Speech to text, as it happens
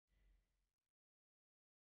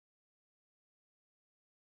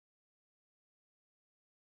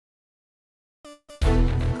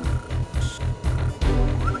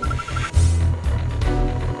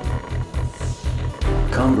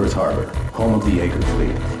Converse Harbor, home of the Jaeger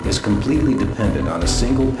fleet, is completely dependent on a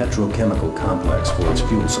single petrochemical complex for its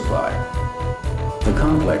fuel supply. The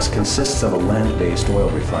complex consists of a land-based oil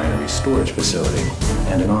refinery storage facility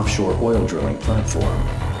and an offshore oil drilling platform.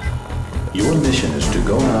 Your mission is to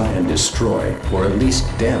go out and destroy, or at least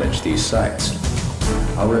damage, these sites.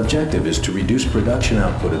 Our objective is to reduce production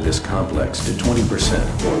output of this complex to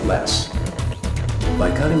 20% or less.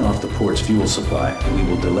 By cutting off the port's fuel supply, we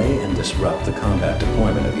will delay and disrupt the combat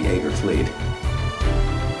deployment of the Jaeger fleet.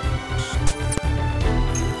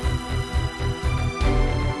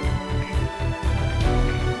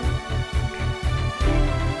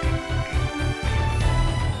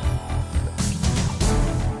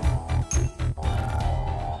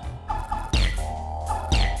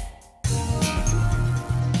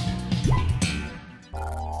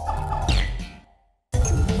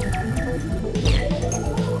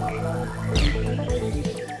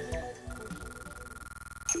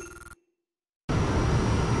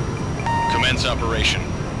 Operation.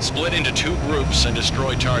 Split into 2 groups and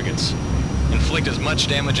destroy targets. Inflict as much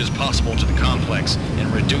damage as possible to the complex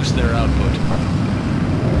and reduce their output.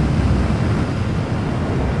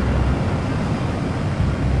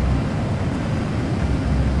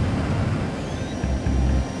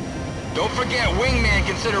 Don't forget wingman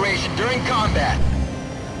consideration during combat.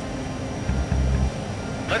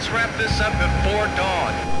 Let's wrap this up before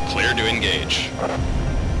dawn. Clear to engage.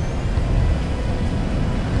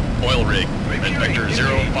 Oil rig, red vector 050,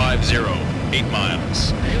 8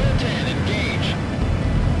 miles. Halo 10, engage.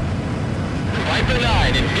 Viper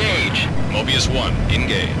 9, engage. Mobius 1,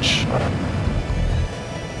 engage.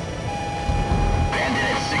 Bandit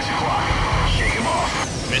at 6 o'clock. Shake him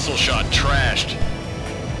off. Missile shot trashed.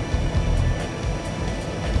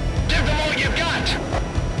 Give them all you've got.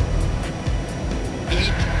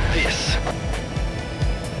 Eat this.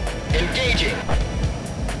 Engaging.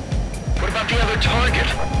 What about the other target?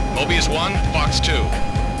 Mobius 1, Fox 2. Pick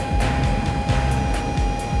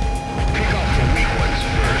off the weak ones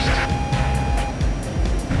first.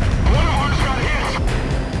 One of ours got hit!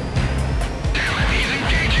 Damn it, he's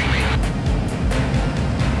engaging me!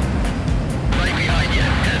 Right behind you,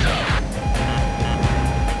 heads up.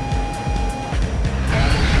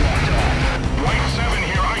 Battle's locked off. White 7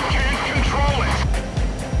 here, I can't control it!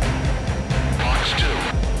 Fox 2.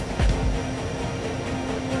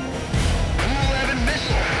 Blue 11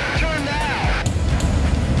 missile! Turn now!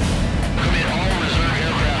 Commit all reserve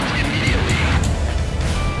aircraft immediately.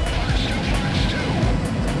 Fox 2, Fox 2.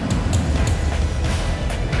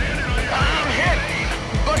 I'm hit!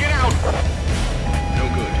 Bugging out! No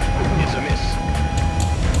good. It's a miss.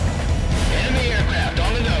 Enemy aircraft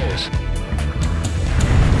on the nose.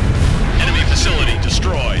 Enemy facility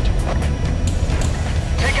destroyed.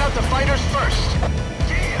 Take out the fighters first.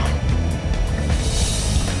 Damn!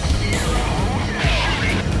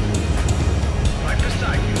 Right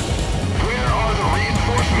beside you. Where are the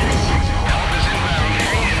reinforcements? Help is inbound.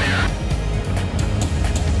 Hang in there.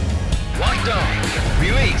 Locked on.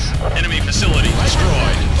 Release. Enemy facility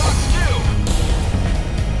destroyed. Fox 2.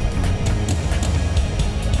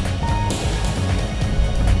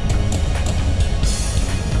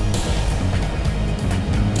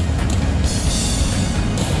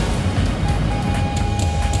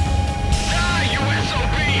 Die, you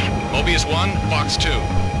SOB! Mobius 1, Fox 2.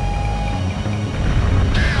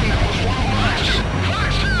 Damn, that was one Fox 2!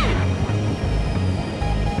 Fox 2!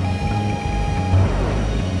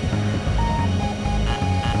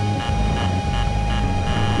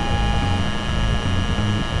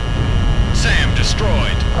 SAM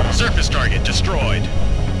destroyed. Surface target destroyed.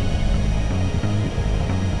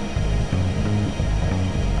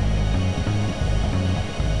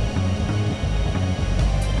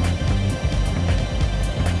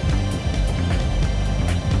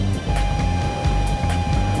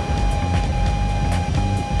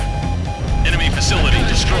 Enemy facility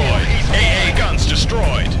destroyed. AA guns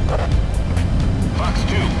destroyed. Fox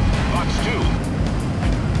 2! Fox 2!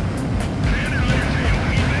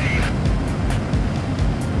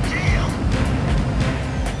 Damn!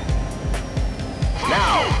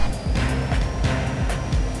 Now!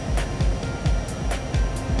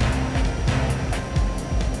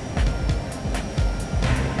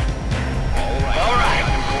 Alright,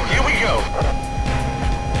 here we go!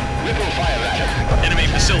 Ripple fire at him. Enemy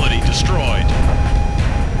facility destroyed.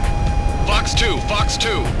 Fox 2, Fox 2.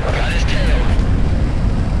 Got his tail.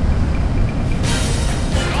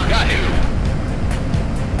 Got him.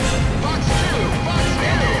 Fox 2! Fox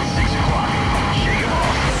Bandit at 6 o'clock. Shake him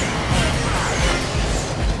off.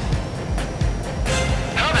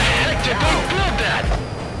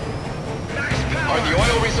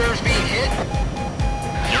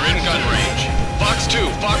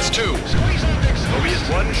 Fox 2. Squeeze optics. Mobius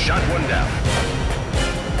 1 shot one down.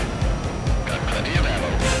 Got plenty of ammo.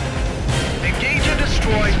 Engage and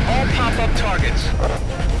destroy all pop-up targets.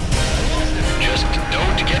 Just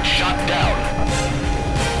don't get shot down.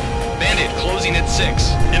 Bandit closing at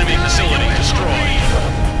 6. Enemy facility destroyed.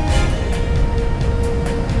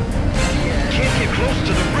 Can't get close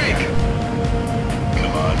to the rig.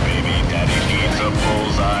 Come on, baby. Daddy needs a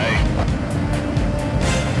bullseye.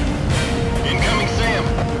 Incoming Sam.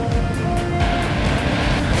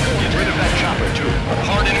 Get rid of that chopper, too.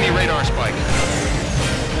 Hard enemy radar spike.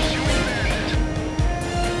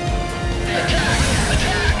 Attack!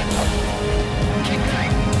 Attack! Keep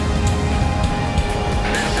going.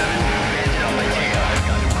 Man 7, man's out my tail. I've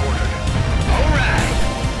got him cornered. Alright!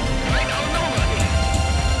 Right on nobody!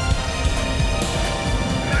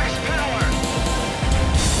 Max power!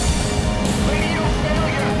 Radio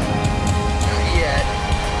failure! Not yet.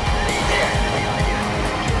 There.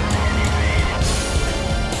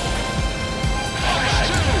 Fox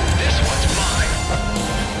 2! This one's mine!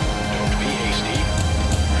 Don't be hasty.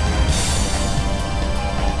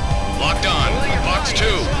 Locked on. Fox 2.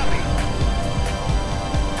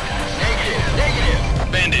 Negative.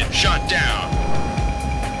 Bandit shot down.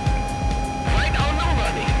 Right on the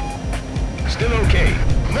running. Still okay.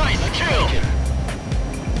 Nice kill.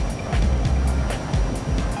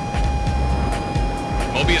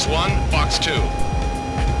 Mobius 1, Fox 2.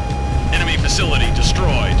 Enemy facility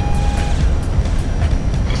destroyed.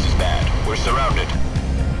 This is bad. We're surrounded.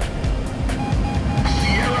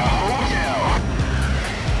 Sierra Hotel.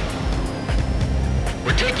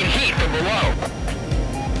 We're taking heat from below.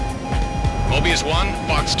 Mobius 1,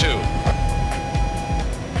 Fox 2.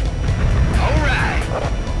 All right.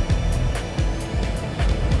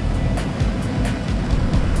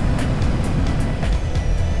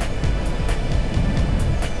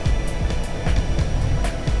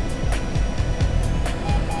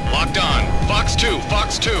 Locked on. Fox 2,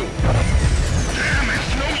 Fox 2. Damn,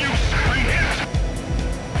 it's no use. I'm hit.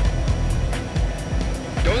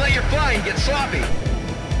 Don't let your flying get sloppy.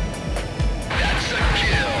 That's a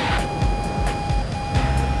kill.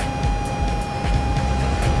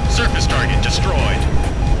 Surface target destroyed.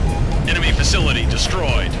 Enemy facility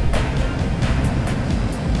destroyed.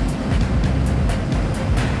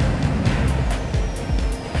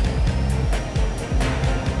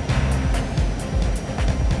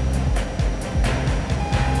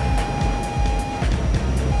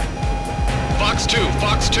 Fox 2,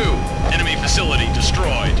 Fox 2. Enemy facility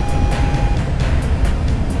destroyed.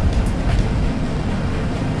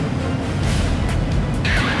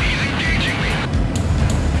 He's engaging me.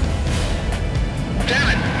 Damn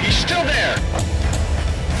it, he's still there.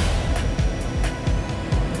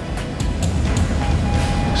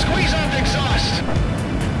 Squeeze off exhaust.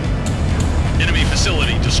 Enemy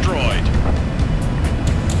facility destroyed.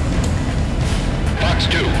 Fox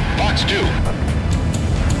 2, Fox 2.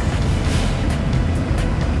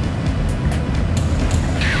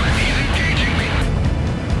 He's engaging me.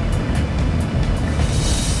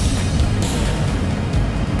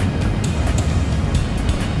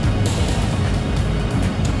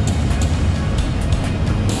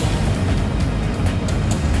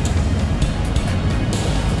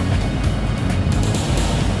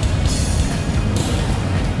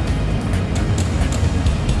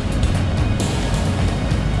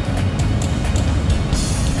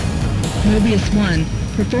 Mobius 1,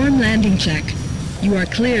 perform landing check. You are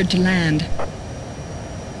cleared to land.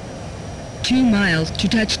 2 miles to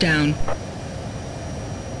touchdown.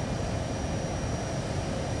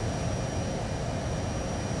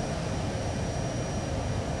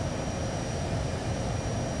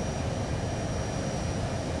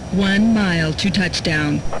 One mile to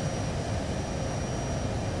touchdown.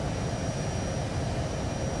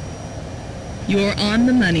 You're on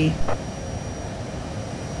the money.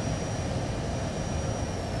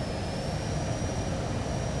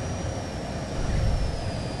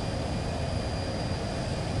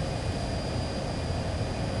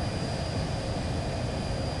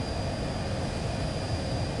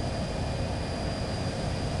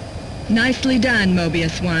 Nicely done,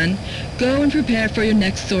 Mobius 1. Go and prepare for your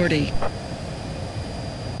next sortie.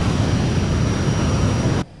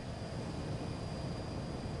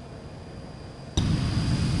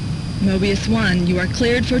 Mobius 1, you are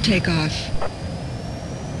cleared for takeoff.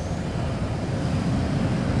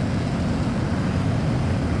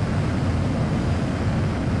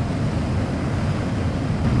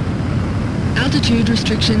 Altitude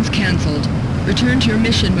restrictions cancelled. Return to your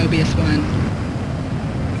mission, Mobius 1.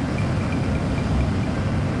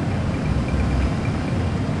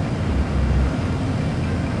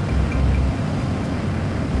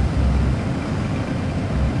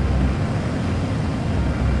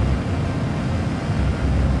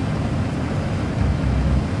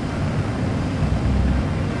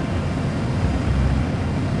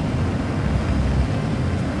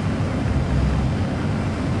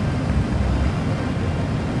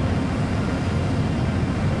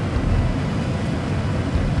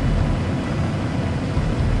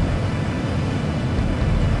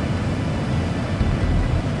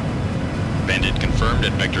 Bandit confirmed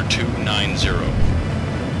at vector 290.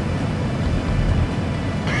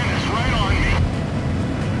 Bandit's right on me.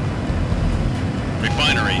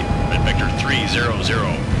 Refinery at vector 300,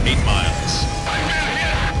 8 miles. I've been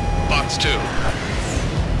hit. Box 2.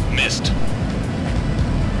 Missed.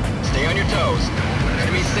 Stay on your toes.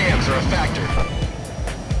 Enemy SAMs are a factor.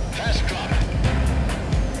 Fast drop.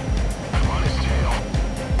 I'm on his tail.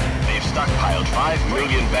 They've stockpiled 5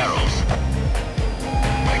 million barrels.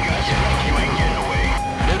 I got you. You ain't getting away.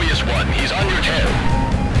 Mobius 1, he's on your tail.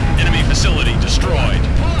 Enemy facility destroyed.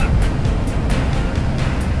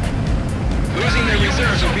 Losing their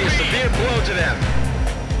reserves will be a severe blow to them.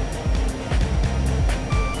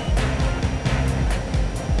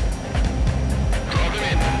 Draw them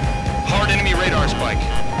in. Hard enemy radar spike.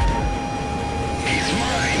 He's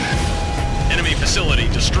mine. Enemy facility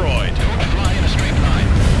destroyed. Don't fly in a straight line.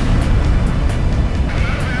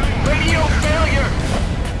 Radio failure!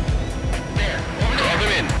 There. Draw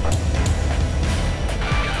them in.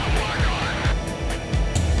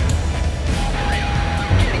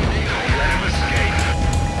 Let him escape.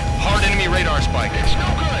 Hard enemy radar spike. It's no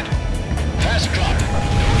good. Fast drop. Don't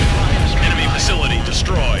fly in a straight Enemy line. facility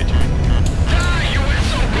destroyed. Die, you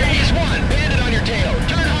SOB! He's one! Bandit on your tail!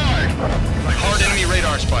 Turn hard! Hard enemy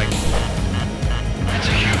radar spike. That's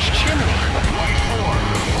a huge chin mark. White 4.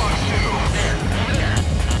 Fox 2. There. Over there.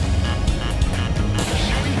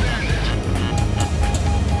 Pursuing bandit.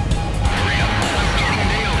 Hurry up. I'm getting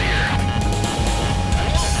nailed here. I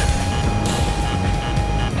lost him.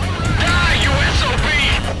 Die, you SOB!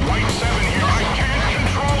 White 7 here. I can't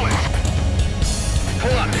control it.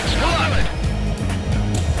 Pull up! Pull up!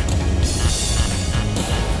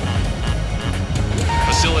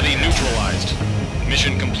 Facility neutralized.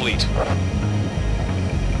 Mission complete.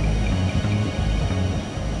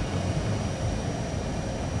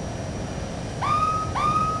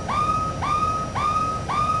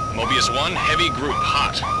 Mobius 1, heavy group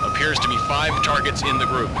hot. Appears to be 5 targets in the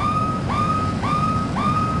group.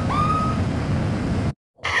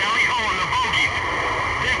 Carry on the bogey.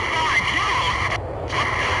 There's 5 kills.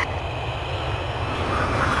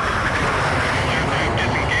 Aircraft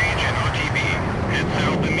disengage and RTB. Head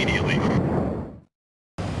south immediately. We've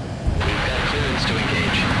got clearance to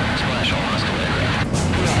engage. Splash all hostile aircraft.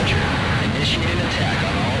 Roger. Initiate an attack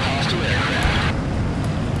on all hostile aircraft.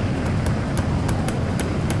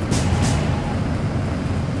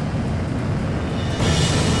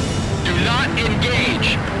 Do not engage.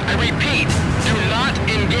 I repeat, do not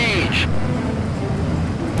engage.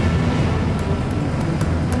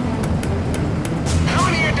 How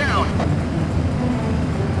many are down?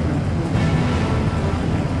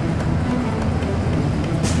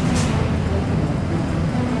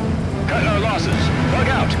 Cutting our losses. Bug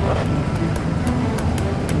out.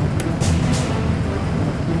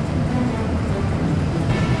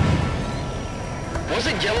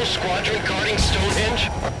 Wasn't Yellow Squadron guarding Stonehenge?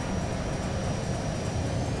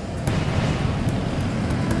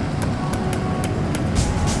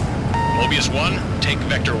 Mobius 1, take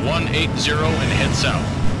vector 180 and head south.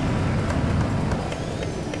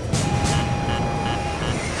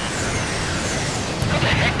 How the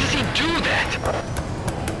heck does he do that?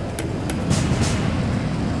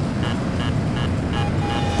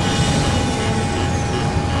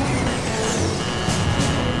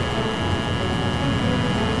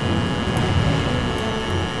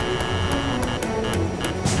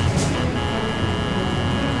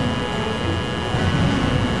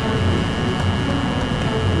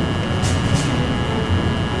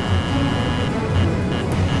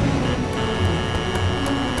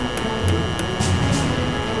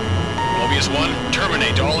 Mobius 1,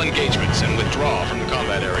 terminate all engagements and withdraw from the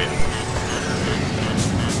combat area.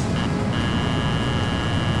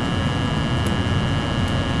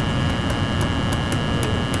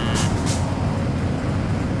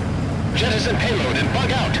 Jettison payload and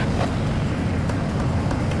bug out.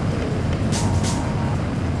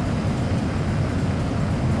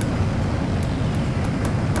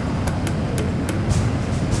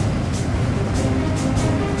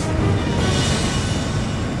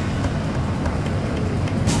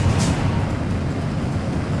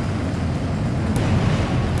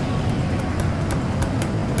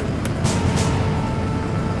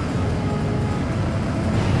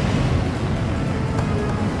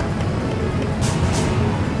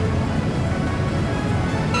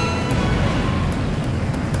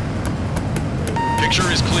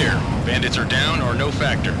 Picture is clear. Bandits are down or no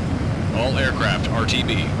factor. All aircraft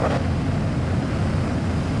RTB.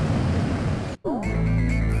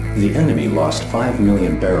 The enemy lost 5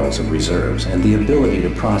 million barrels of reserves and the ability to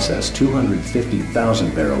process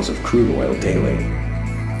 250,000 barrels of crude oil daily.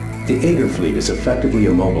 The Aegir fleet is effectively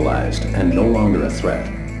immobilized and no longer a threat.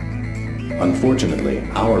 Unfortunately,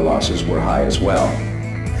 our losses were high as well.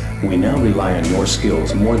 We now rely on your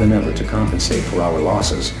skills more than ever to compensate for our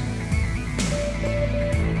losses.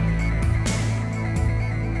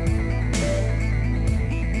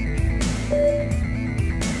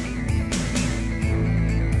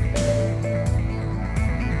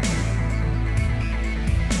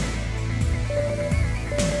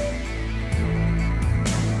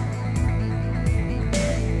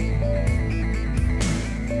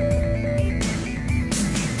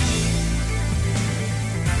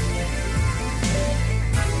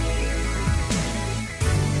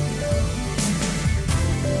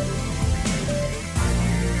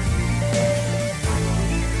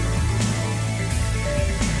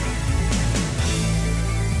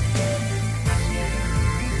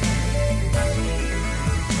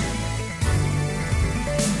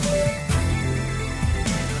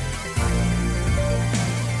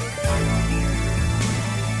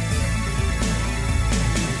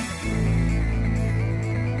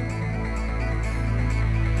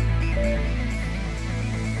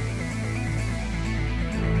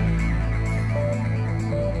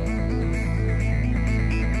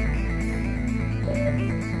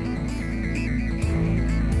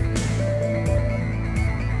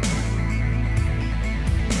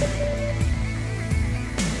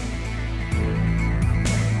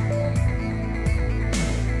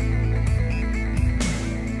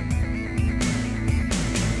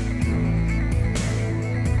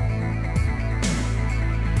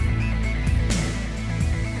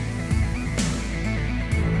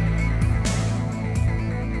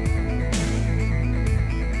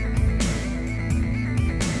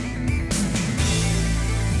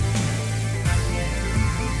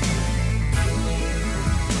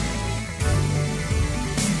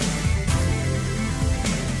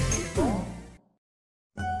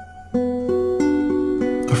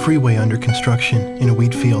 Freeway under construction in a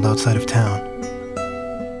wheat field outside of town.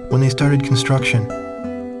 When they started construction,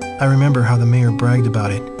 I remember how the mayor bragged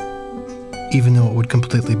about it, even though it would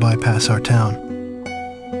completely bypass our town.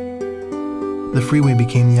 The freeway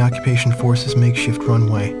became the occupation force's makeshift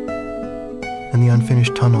runway, and the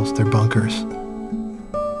unfinished tunnels their bunkers.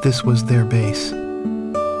 This was their base.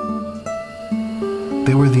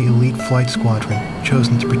 They were the elite flight squadron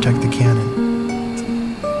chosen to protect the cannon.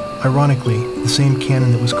 Ironically, the same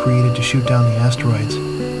cannon that was created to shoot down the asteroids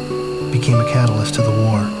became a catalyst to the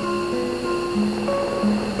war.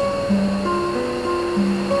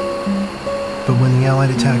 But when the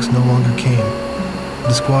Allied attacks no longer came,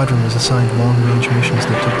 the squadron was assigned long-range missions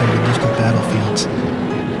that took them to distant battlefields.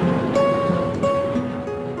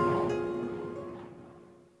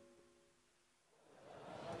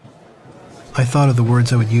 I thought of the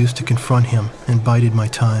words I would use to confront him and bided my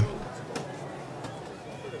time.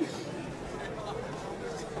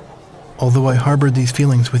 Although I harbored these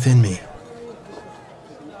feelings within me,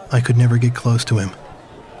 I could never get close to him.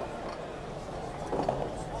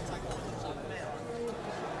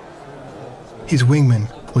 His wingman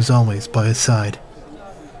was always by his side.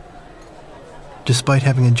 Despite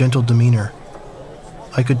having a gentle demeanor,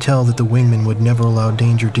 I could tell that the wingman would never allow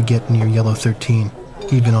danger to get near Yellow 13,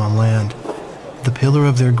 even on land. The pillar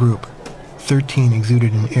of their group, 13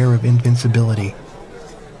 exuded an air of invincibility.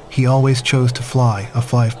 He always chose to fly a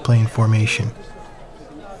 5-plane formation.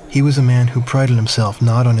 He was a man who prided himself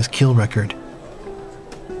not on his kill record,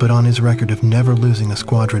 but on his record of never losing a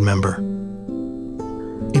squadron member.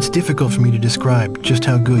 It's difficult for me to describe just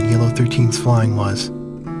how good Yellow 13's flying was,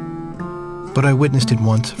 but I witnessed it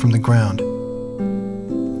once from the ground.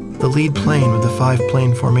 The lead plane of the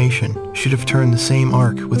 5-plane formation should have turned the same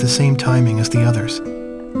arc with the same timing as the others,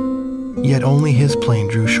 yet only his plane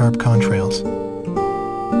drew sharp contrails.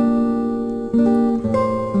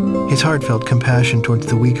 His heart felt compassion towards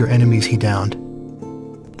the weaker enemies he downed.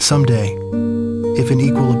 Someday, if an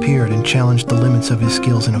equal appeared and challenged the limits of his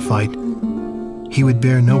skills in a fight, he would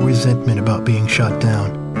bear no resentment about being shot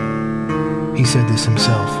down. He said this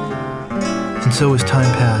himself. And so as time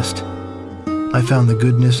passed, I found the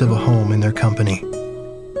goodness of a home in their company.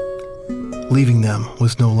 Leaving them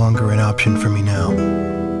was no longer an option for me now.